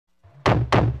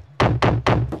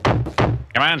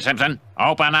Come on, Simpson.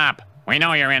 Open up. We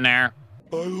know you're in there.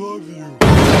 I love you.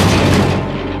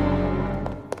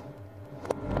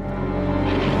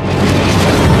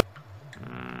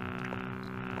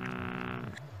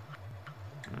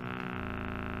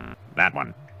 That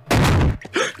one.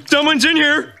 Someone's in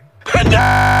here! No!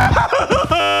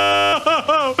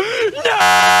 No!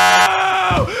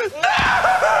 No!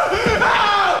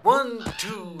 1,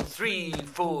 2, 3,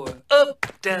 4, up,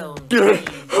 down, 3,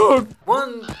 4.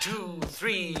 1, 2,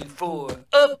 3, 4,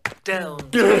 up, down,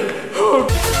 3, 4.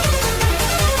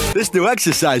 This new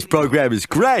exercise program is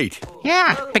great.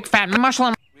 Yeah, big fat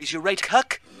mushroom. Raise your right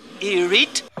cuck. Ear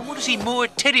it. I want to see more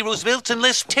Teddy Roosevelts and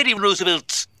less Teddy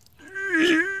Roosevelts.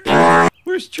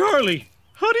 Where's Charlie?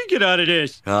 How'd he get out of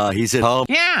this? He's at home.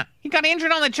 Yeah, he got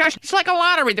injured on the chest. It's like a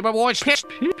lottery. The rewards hit.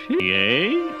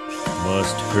 Yay?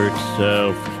 Must hurt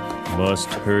self. Must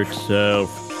hurt self.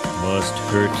 Must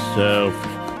hurt self.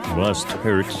 Must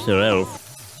hurt self.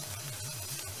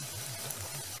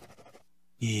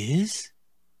 Yes?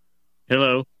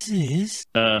 Hello? Yes?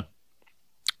 Hello?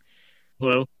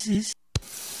 Yes?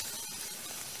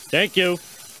 Thank you.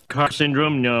 Car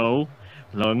syndrome, no.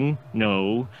 Lung,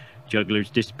 no. Juggler's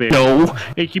despair, no.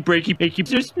 Achy breaky,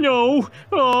 just no.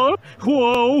 Oh,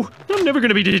 whoa. I'm never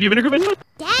gonna be Did Dad!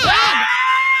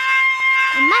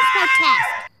 I must protest.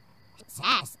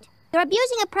 Obsessed. They're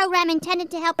abusing a program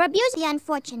intended to help abuse the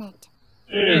unfortunate.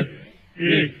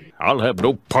 I'll have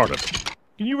no part of it.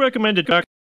 Can you recommend a doc?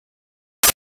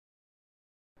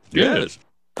 Yes.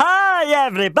 Hi,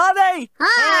 everybody.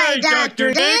 Hi,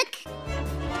 Dr. Dick.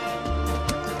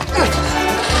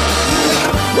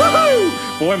 Woohoo!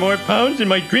 4 more pounds and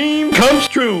my dream comes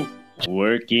true.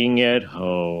 Working at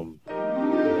home.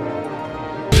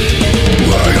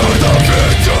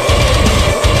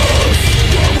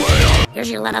 Here's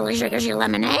your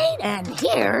lemonade, and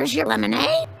here's your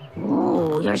lemonade.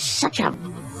 Ooh, you're such a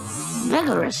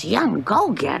vigorous young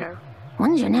go-getter.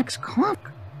 When's your next clunk?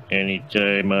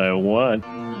 Anytime I want.